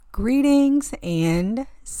Greetings and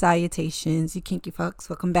salutations, you kinky fucks.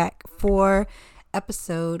 Welcome back for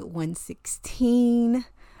episode 116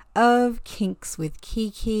 of Kinks with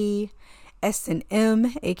Kiki.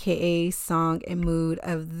 S&M, aka Song and Mood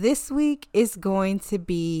of this week, is going to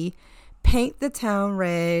be Paint the Town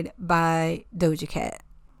Red by Doja Cat.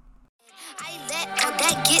 I let all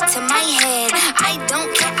that get to my head. I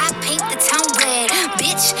don't care, I paint the town red.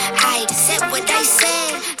 Bitch, I said what I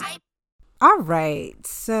said. All right,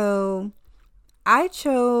 so I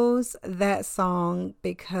chose that song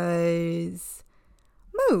because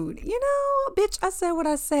mood, bitch, I said what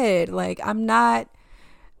I said. Like,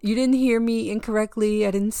 you didn't hear me incorrectly. I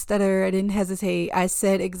didn't stutter. I didn't hesitate. I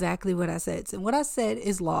said exactly what I said. And what I said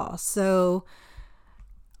is law. So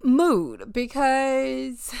mood,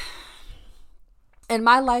 because in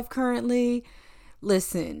my life currently,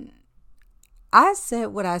 listen, I said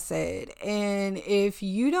what I said, and if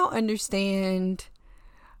you don't understand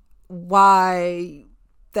why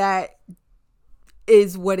that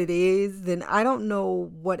is what it is, then I don't know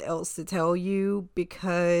what else to tell you,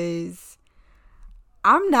 because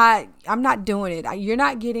I'm not doing it. You're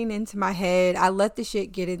not getting into my head. I let the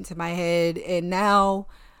shit get into my head, and now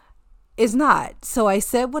it's not. So I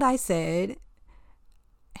said what I said.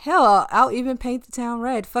 Hell, I'll even paint the town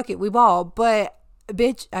red. Fuck it, we ball. But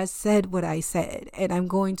bitch, I said what I said, and I'm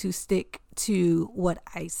going to stick to what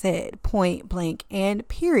I said, point blank and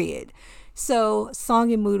period. So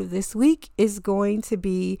song and mood of this week is going to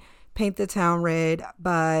be Paint the Town Red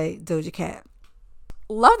by Doja Cat.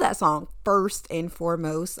 Love that song first and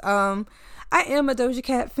foremost. I am a Doja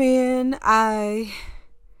Cat fan.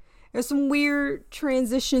 There's some weird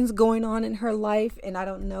transitions going on in her life, and I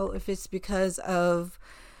don't know if it's because of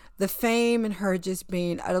the fame and her just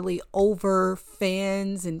being utterly over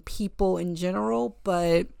fans and people in general,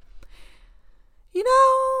 but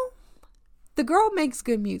the girl makes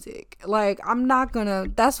good music. Like,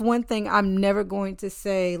 that's one thing I'm never going to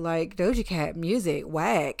say, like, Doja Cat music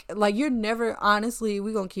whack. Like, you're never, honestly,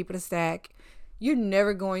 we're gonna keep it a stack, you're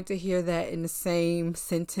never going to hear that in the same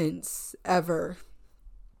sentence ever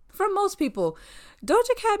from most people.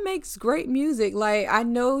 Doja Cat makes great music. Like, I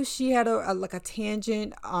know she had a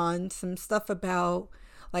tangent on some stuff about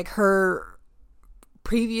like her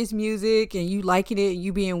previous music and you liking it and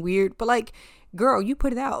you being weird, but like, girl, you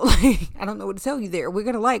put it out. Like, I don't know what to tell you there. We're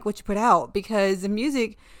gonna like what you put out, because the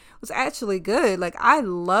music was actually good. Like, I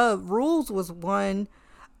love Rules was one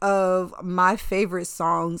of my favorite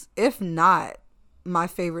songs, if not my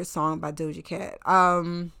favorite song by Doja Cat.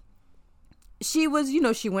 She was,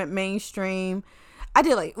 she went mainstream. I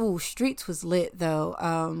did like, Streets was lit though.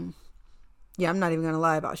 Yeah, I'm not even gonna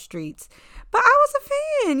lie about Streets, but I was a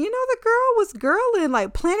fan. The girl was girling.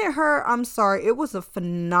 Like, Planet Her, I'm sorry, it was a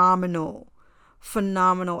phenomenal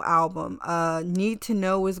album. Need to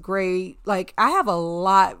Know is great. Like, I have a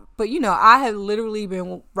lot, but I have literally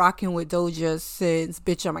been rocking with Doja since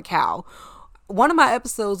Bitch I'm a Cow. One of my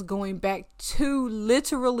episodes going back to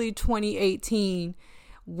literally 2018,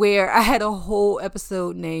 where I had a whole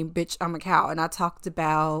episode named Bitch I'm a Cow, and I talked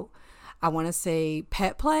about, I want to say,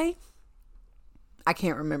 pet play. I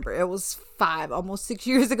can't remember. It was almost 6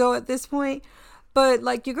 years ago at this point. But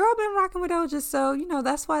like, your girl been rocking with Doja, so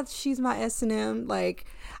that's why she's my S&M. Like,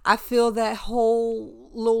 I feel that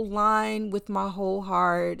whole little line with my whole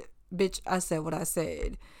heart. Bitch, I said what I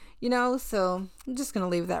said. So I'm just gonna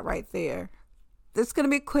leave that right there. This is gonna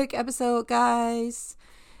be a quick episode, guys.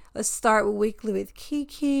 Let's start with Weekly with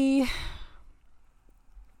Kiki.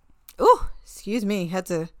 Oh, excuse me.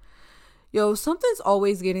 Something's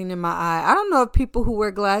always getting in my eye. I don't know if people who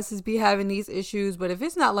wear glasses be having these issues, but if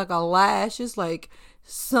it's not like a lash, it's like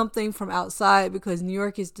something from outside, because New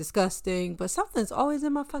York is disgusting, but something's always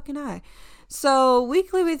in my fucking eye. So,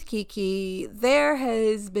 Weekly with Kiki, there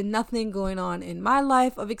has been nothing going on in my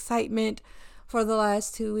life of excitement for the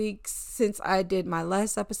last 2 weeks since I did my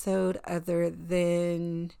last episode, other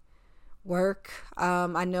than work.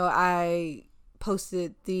 I know I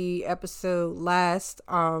posted the episode last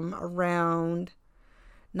around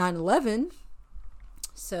 9/11.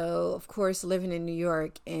 So, of course, living in New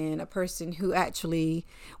York and a person who actually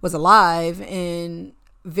was alive and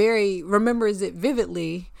remembers it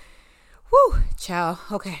vividly. Whew, ciao.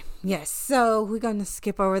 Okay, yes. So we're gonna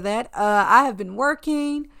skip over that. I have been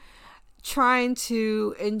working, trying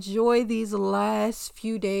to enjoy these last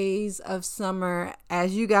few days of summer.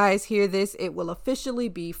 As you guys hear this, it will officially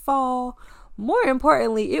be fall. More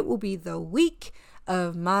importantly, it will be the week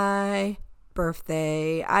of my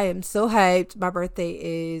birthday. I am so hyped. My birthday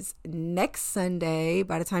is next Sunday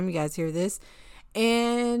by the time you guys hear this,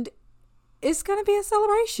 and it's gonna be a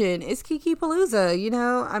celebration. It's Kiki Palooza.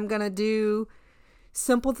 I'm gonna do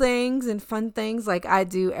simple things and fun things like I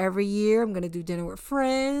do every year. I'm going to do dinner with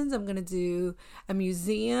friends. I'm going to do a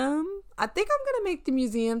museum. I think I'm going to make the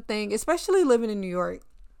museum thing, especially living in New York.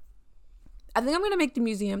 I think I'm going to make the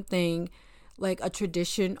museum thing like a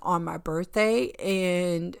tradition on my birthday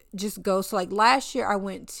and just go. So like last year I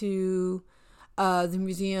went to the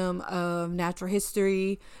Museum of Natural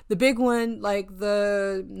History, the big one, like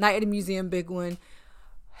the Night at the Museum big one.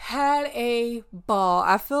 Had a ball.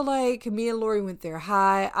 I feel like me and Lori went there.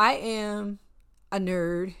 Hi, I am a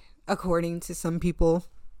nerd, according to some people.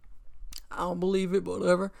 I don't believe it, but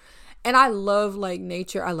whatever. And I love like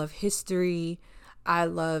nature. I love history. I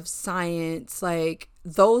love science. Like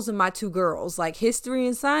those are my two girls. Like history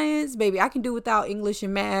and science, baby. I can do without English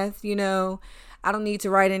and math, you know. I don't need to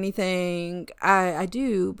write anything. I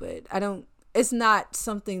do, but I don't. It's not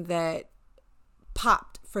something that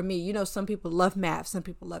popped for me. You know, some people love math, some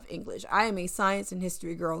people love English. I am a science and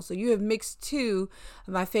history girl. So you have mixed two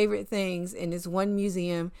of my favorite things in this one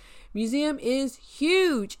museum. Museum is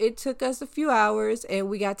huge. It took us a few hours and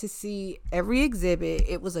we got to see every exhibit.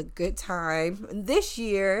 It was a good time. This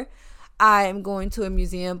year I am going to a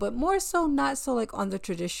museum, but more so not so like on the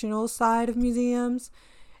traditional side of museums.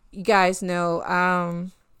 You guys know,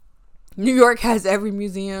 New York has every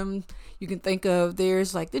museum you can think of.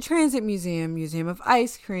 There's like the Transit Museum, Museum of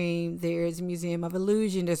Ice Cream. There's Museum of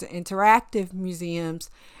Illusion. There's interactive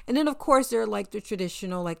museums. And then, of course, there are like the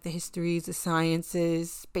traditional, like the histories, the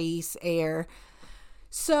sciences, space, air.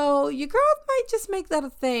 So your girl might just make that a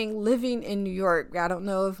thing living in New York. I don't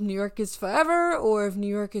know if New York is forever or if New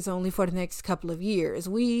York is only for the next couple of years.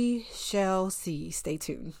 We shall see. Stay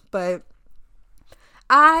tuned. But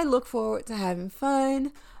I look forward to having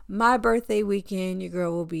fun. My birthday weekend, your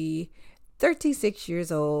girl will be 36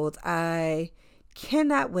 years old. I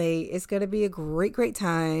cannot wait. It's going to be a great, great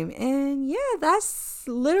time. And yeah, that's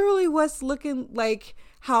literally what's looking like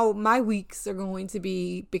how my weeks are going to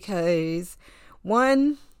be because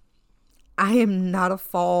one, I am not a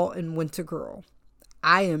fall and winter girl.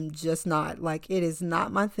 I am just not. Like, it is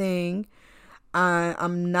not my thing.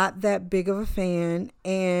 I'm not that big of a fan.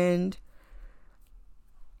 And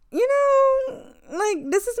you know,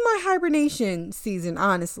 like this is my hibernation season,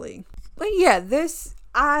 honestly. But yeah,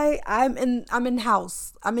 I'm in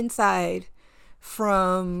house. I'm inside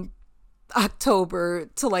from October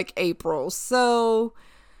to like April. So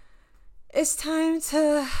it's time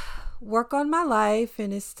to work on my life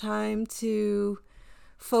and it's time to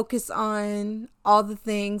focus on all the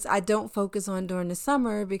things I don't focus on during the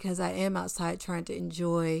summer because I am outside trying to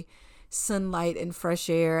enjoy sunlight and fresh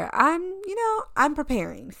air. I'm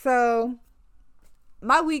preparing. So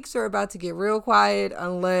my weeks are about to get real quiet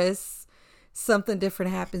unless something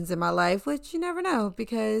different happens in my life, which you never know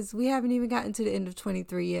because we haven't even gotten to the end of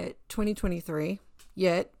 2023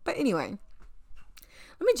 yet. But anyway,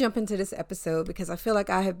 let me jump into this episode because I feel like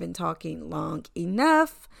I have been talking long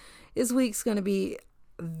enough. This week's going to be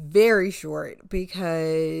very short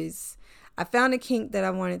because I found a kink that I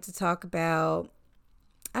wanted to talk about.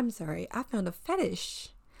 I found a fetish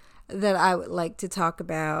that I would like to talk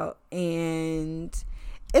about, and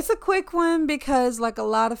it's a quick one because like a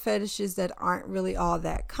lot of fetishes that aren't really all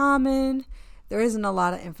that common, there isn't a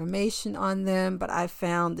lot of information on them, but I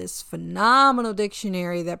found this phenomenal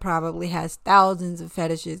dictionary that probably has thousands of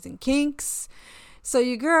fetishes and kinks. So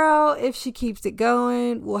your girl, if she keeps it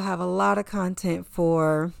going, will have a lot of content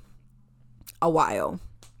for a while.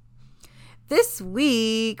 This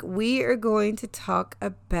week, we are going to talk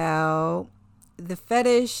about the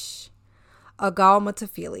fetish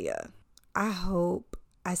Agalmatophilia. I hope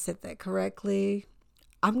I said that correctly.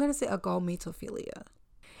 I'm going to say Agalmatophilia.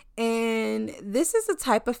 And this is a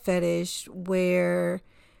type of fetish where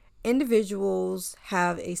individuals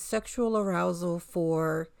have a sexual arousal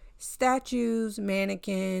for statues,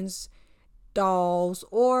 mannequins, dolls,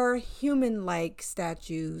 or human-like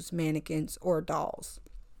statues, mannequins, or dolls.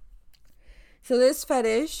 So this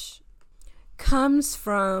fetish comes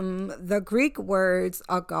from the Greek words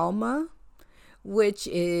agalma, which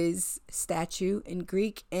is statue in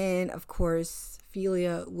Greek, and of course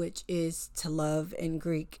philia, which is to love in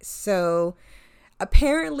Greek. So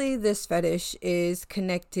apparently this fetish is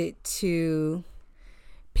connected to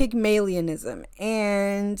Pygmalionism.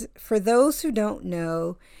 And for those who don't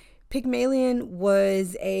know, Pygmalion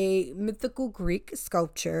was a mythical Greek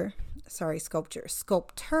sculptor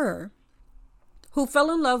who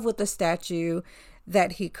fell in love with a statue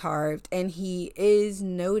that he carved, and he is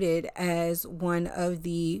noted as one of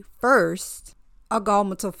the first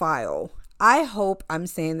Agalmatophile. I hope I'm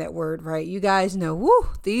saying that word right. You guys know,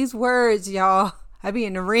 these words, y'all. I be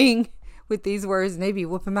in the ring with these words and they be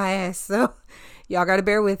whooping my ass. So Y'all got to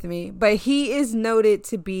bear with me. But he is noted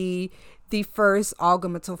to be the first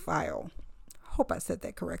Agalmatophile. Hope I said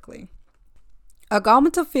that correctly.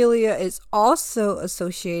 Agalmatophilia is also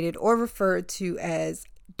associated or referred to as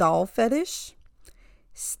doll fetish,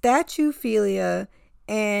 statuephilia,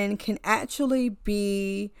 and can actually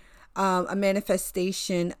be a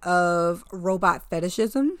manifestation of robot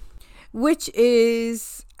fetishism, which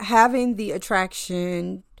is having the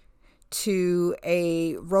attraction to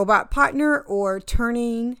a robot partner or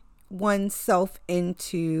turning oneself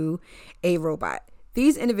into a robot.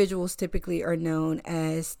 These individuals typically are known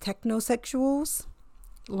as technosexuals.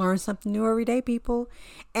 Learn something new every day, people.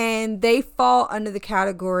 And they fall under the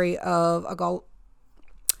category of I'm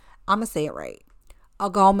gonna say it right.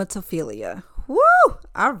 Agalmatophilia. Woo!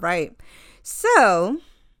 All right. So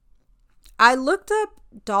I looked up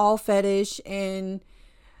doll fetish and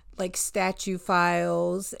like statue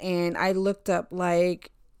files, and I looked up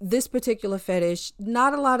like this particular fetish.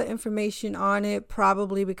 Not a lot of information on it,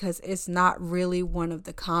 probably because it's not really one of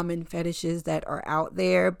the common fetishes that are out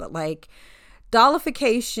there. But like,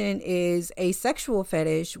 dollification is a sexual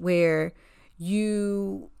fetish where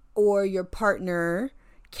you or your partner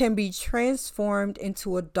can be transformed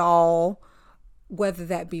into a doll, whether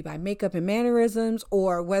that be by makeup and mannerisms,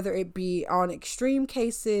 or whether it be on extreme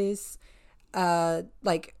cases,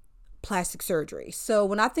 like plastic surgery. So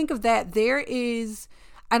when I think of that,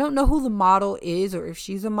 I don't know who the model is or if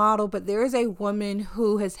she's a model, but there is a woman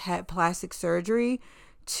who has had plastic surgery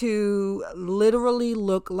to literally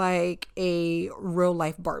look like a real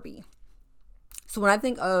life Barbie. So when I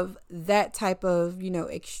think of that type of,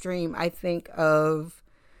 extreme, I think of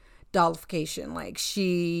dollification. Like,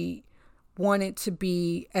 she wanted to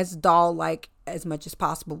be as doll-like as much as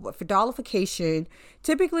possible. But for dollification,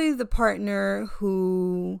 typically the partner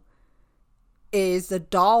who is the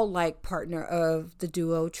doll-like partner of the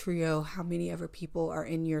duo, trio, how many ever people are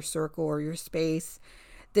in your circle or your space,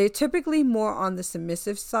 they're typically more on the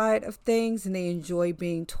submissive side of things, and they enjoy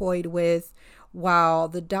being toyed with, while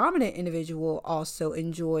the dominant individual also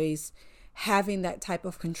enjoys having that type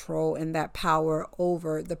of control and that power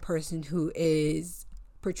over the person who is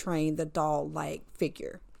portraying the doll-like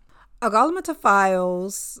figure.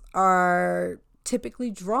 Agalmatophiles are typically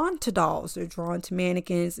drawn to dolls. They're drawn to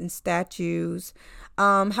mannequins and statues.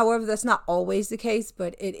 However, that's not always the case,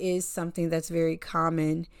 but it is something that's very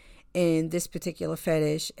common in this particular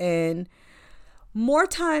fetish. And more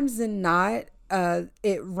times than not,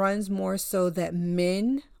 it runs more so that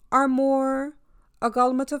men are more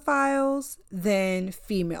agalmatophiles than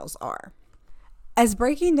females are. As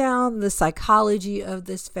breaking down the psychology of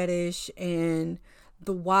this fetish and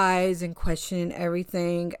the whys and questioning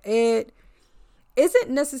everything, it isn't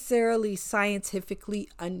necessarily scientifically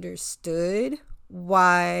understood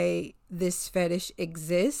why this fetish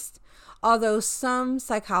exists, although some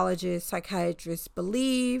psychiatrists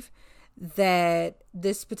believe that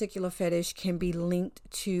this particular fetish can be linked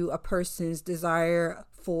to a person's desire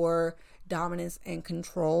for dominance and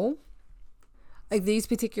control. Like, these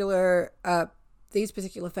particular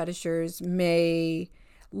fetishers may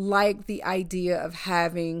like the idea of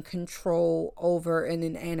having control over an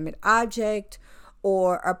inanimate object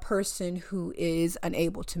or a person who is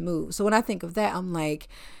unable to move. So when I think of that, I'm like,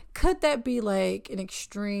 could that be like an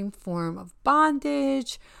extreme form of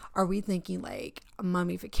bondage? Are we thinking like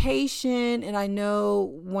mummification? And I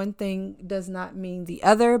know one thing does not mean the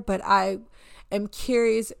other, but I am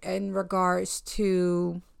curious in regards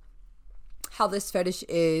to how this fetish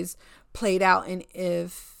is played out, and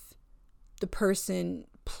if the person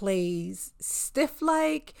plays stiff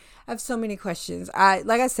like. I have so many questions.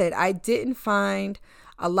 Like I said, I didn't find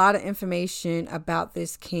a lot of information about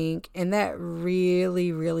this kink, and that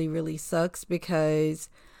really, really, really sucks, because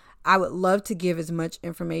I would love to give as much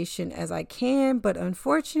information as I can, but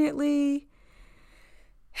unfortunately,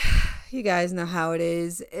 you guys know how it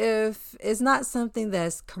is. If it's not something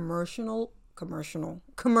that's commercially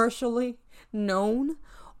known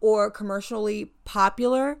or commercially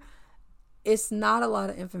popular, it's not a lot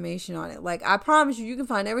of information on it. Like, I promise you can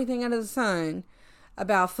find everything under the sun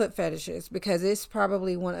about foot fetishes, because it's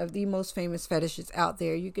probably one of the most famous fetishes out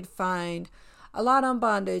there. You could find a lot on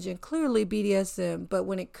bondage and clearly BDSM, but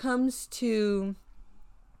when it comes to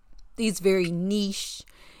these very niche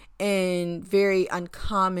and very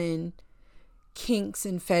uncommon kinks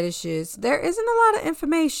and fetishes, there isn't a lot of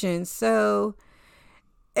information. So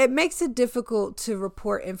it makes it difficult to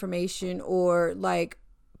report information or like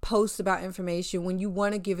post about information when you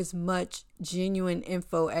want to give as much genuine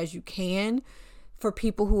info as you can for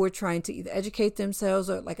people who are trying to either educate themselves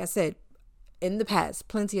or, like I said, in the past,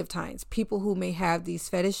 plenty of times, people who may have these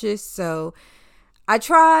fetishes. So I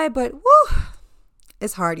try, but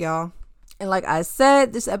It's hard, y'all. And like I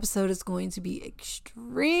said, this episode is going to be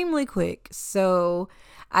extremely quick. So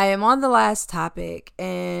I am on the last topic,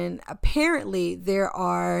 and apparently there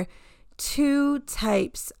are 2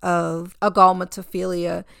 types of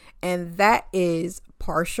agalmatophilia, and that is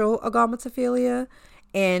partial agalmatophilia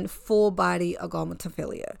and full body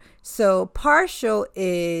agalmatophilia. So partial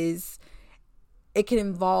is, it can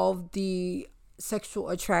involve the sexual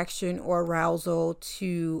attraction or arousal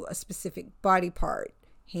to a specific body part,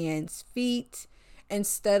 hands, feet,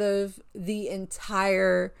 instead of the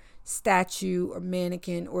entire statue or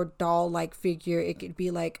mannequin or doll-like figure. It could be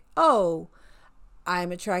like, oh,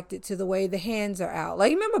 I'm attracted to the way the hands are out.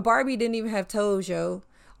 Like, remember Barbie didn't even have toes, yo.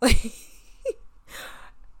 Like,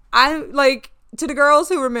 I'm like, to the girls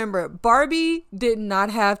who remember, Barbie did not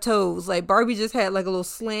have toes. Like, Barbie just had like a little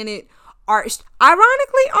slanted, arched,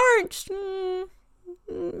 ironically arched.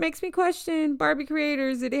 Makes me question Barbie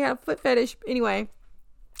creators. Did they have foot fetish? Anyway,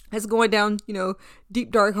 it's going down,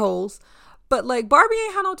 deep dark holes. But like, Barbie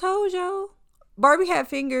ain't had no toes, yo. Barbie had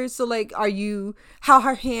fingers. So like, how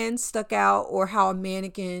her hands stuck out, or how a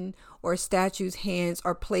mannequin or a statue's hands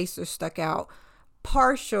are placed or stuck out.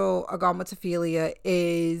 Partial agalmatophilia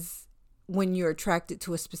is when you're attracted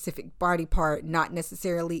to a specific body part, not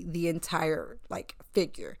necessarily the entire like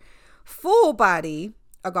figure. Full body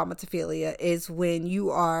agalmatophilia is when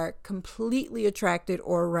you are completely attracted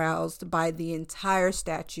or aroused by the entire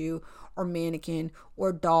statue or mannequin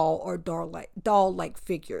or doll-like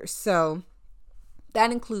figure. So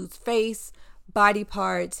that includes face, body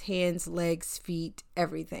parts, hands, legs, feet,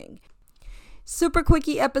 everything. Super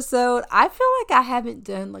quickie episode. I feel like I haven't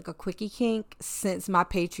done like a quickie kink since my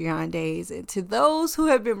Patreon days. And to those who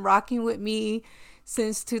have been rocking with me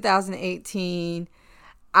since 2018,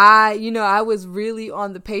 I was really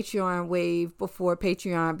on the Patreon wave before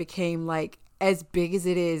Patreon became like as big as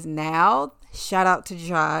it is now. Shout out to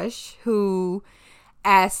Josh, who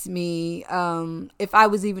asked me if I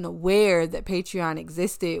was even aware that Patreon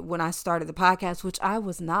existed when I started the podcast, which I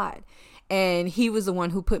was not. And he was the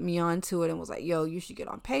one who put me onto it and was like, yo, you should get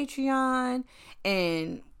on Patreon.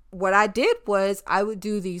 And what I did was I would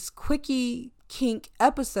do these quickie kink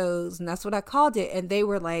episodes, and that's what I called it. And they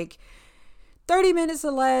were like 30 minutes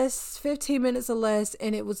or less, 15 minutes or less.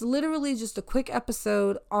 And it was literally just a quick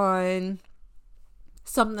episode on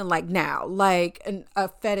something like a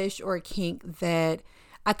fetish or a kink that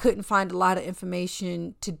I couldn't find a lot of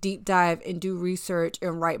information to deep dive and do research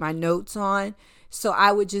and write my notes on. So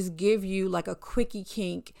I would just give you like a quickie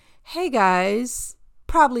kink. Hey guys,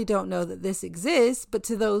 probably don't know that this exists, but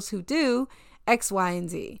to those who do, X, Y, and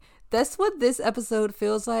Z. That's what this episode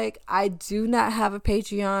feels like. I do not have a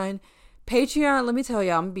Patreon. Patreon, let me tell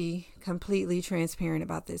you, I'm going to be completely transparent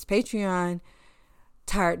about this. Patreon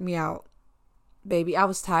tired me out. Baby, I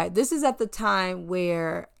was tired. This is at the time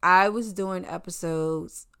where I was doing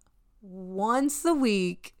episodes once a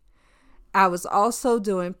week. I was also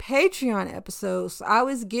doing Patreon episodes. So I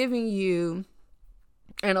was giving you,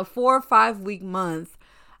 in a 4 or 5 week month,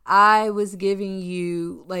 I was giving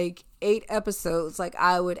you like 8 episodes. Like,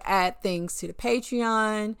 I would add things to the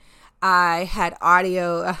Patreon. I had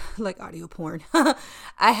audio, like audio porn.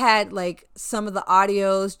 I had like some of the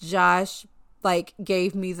audios. Josh like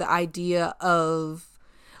gave me the idea of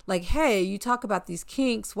like, hey, you talk about these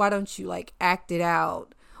kinks, why don't you like act it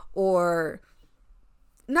out? Or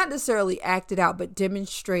not necessarily act it out, but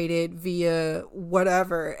demonstrate it via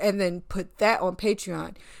whatever, and then put that on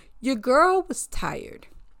Patreon. Your girl was tired.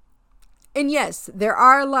 And yes, there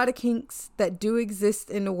are a lot of kinks that do exist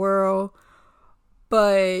in the world,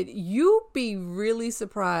 but you'll be really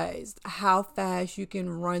surprised how fast you can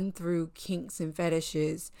run through kinks and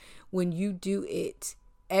fetishes when you do it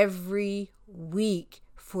every week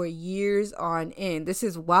for years on end. This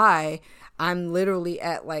is why I'm literally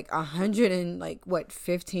at like 100 and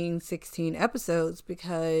 16 episodes,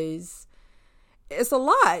 because it's a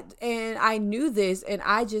lot. And I knew this, and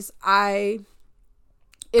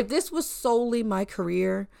if this was solely my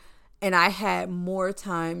career and I had more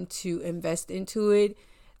time to invest into it,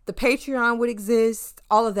 the Patreon would exist.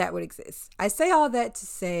 All of that would exist. I say all that to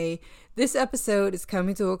say this episode is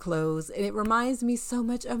coming to a close, and it reminds me so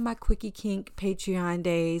much of my Quickie Kink Patreon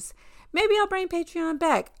days. Maybe I'll bring Patreon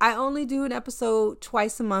back. I only do an episode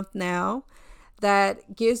twice a month now.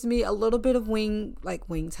 That gives me a little bit of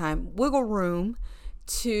wiggle room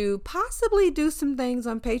to possibly do some things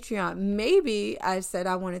on Patreon. Maybe I said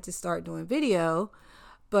I wanted to start doing video,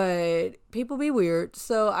 but people be weird.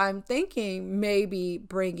 So I'm thinking maybe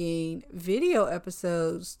bringing video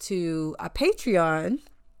episodes to a Patreon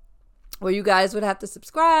where you guys would have to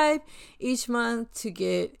subscribe each month to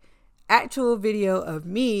get actual video of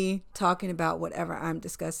me talking about whatever I'm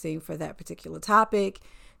discussing for that particular topic.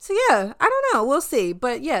 So yeah, I don't know. We'll see.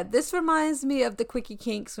 But yeah, this reminds me of the quickie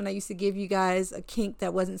kinks when I used to give you guys a kink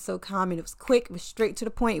that wasn't so common. It was quick, it was straight to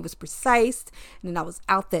the point, it was precise, and then I was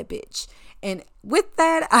out that bitch. And with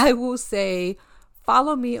that, I will say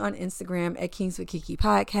follow me on Instagram at Kings with Kiki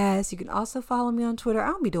Podcast. You can also follow me on Twitter. I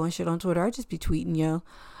don't be doing shit on Twitter. I just be tweeting, yo.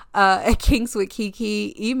 At Kings with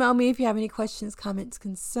Kiki. Email me if you have any questions, comments,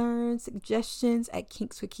 concerns, suggestions at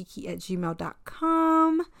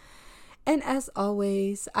kinkswithkiki@gmail.com. And as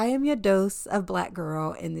always, I am your dose of black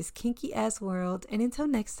girl in this kinky ass world. And until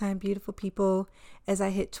next time, beautiful people, as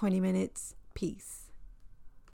I hit 20 minutes, peace.